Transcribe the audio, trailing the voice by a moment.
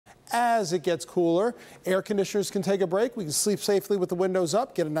as it gets cooler. Air conditioners can take a break. We can sleep safely with the windows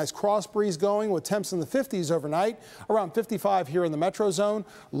up, get a nice cross breeze going with temps in the 50s overnight, around 55 here in the metro zone,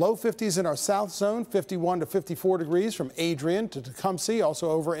 low 50s in our south zone, 51 to 54 degrees from Adrian to Tecumseh, also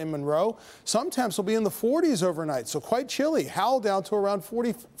over in Monroe. Some temps will be in the 40s overnight, so quite chilly. Howell down to around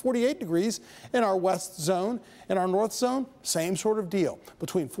 48 degrees in our west zone. In our north zone, same sort of deal,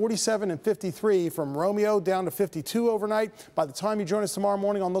 between 47 and 53 from Romeo down to 52 overnight. By the time you join us tomorrow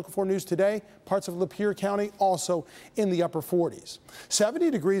morning on Local 4 News Today, parts of Lapeer County also in the upper 40s. 70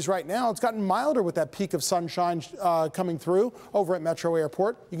 degrees right now. It's gotten milder with that peak of sunshine coming through over at Metro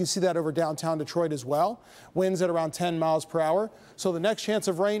Airport. You can see that over downtown Detroit as well. Winds at around 10 miles per hour. So the next chance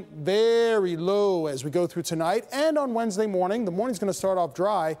of rain very low as we go through tonight and on Wednesday morning. The morning's going to start off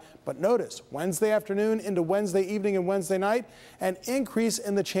dry, but notice Wednesday afternoon into Wednesday evening and Wednesday night, an increase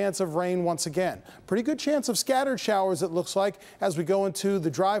in the chance of rain once again. Pretty good chance of scattered showers, it looks like, as we go into the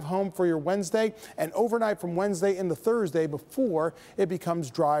drive home for your Wednesday and overnight from Wednesday into Thursday before it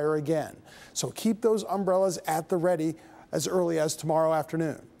becomes drier again. So keep those umbrellas at the ready as early as tomorrow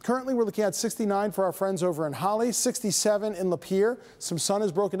afternoon. Currently, we're looking at 69 for our friends over in Holly, 67 in Lapeer. Some sun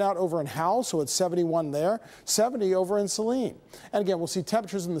has broken out over in Howell, so it's 71 there, 70 over in Saline. And again, we'll see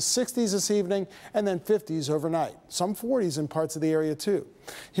temperatures in the 60s this evening and then 50s overnight. Some 40s in parts of the area too.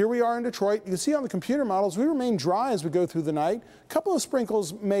 Here we are in Detroit. You can see on the computer models, we remain dry as we go through the night. A couple of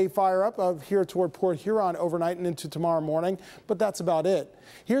sprinkles may fire up here toward Port Huron overnight and into tomorrow morning, but that's about it.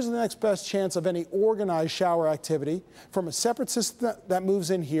 Here's the next best chance of any organized shower activity from a separate system that moves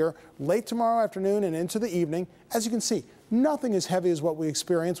in here late tomorrow afternoon and into the evening. As you can see, nothing as heavy as what we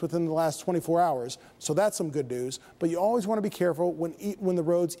experienced within the last 24 hours, so that's some good news. But you always want to be careful when the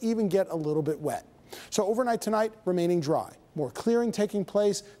roads even get a little bit wet. So overnight tonight, remaining dry. More clearing taking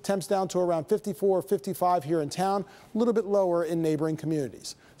place, temps down to around 54, 55 here in town, a little bit lower in neighboring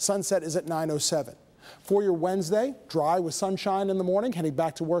communities. Sunset is at 9:07. For your Wednesday, dry with sunshine in the morning, heading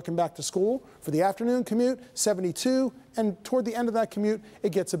back to work and back to school. For the afternoon commute, 72, and toward the end of that commute,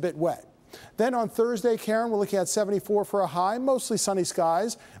 it gets a bit wet. Then on Thursday, Karen, we're looking at 74 for a high, mostly sunny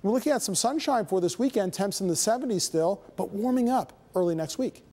skies. We're looking at some sunshine for this weekend, temps in the 70s still, but warming up early next week.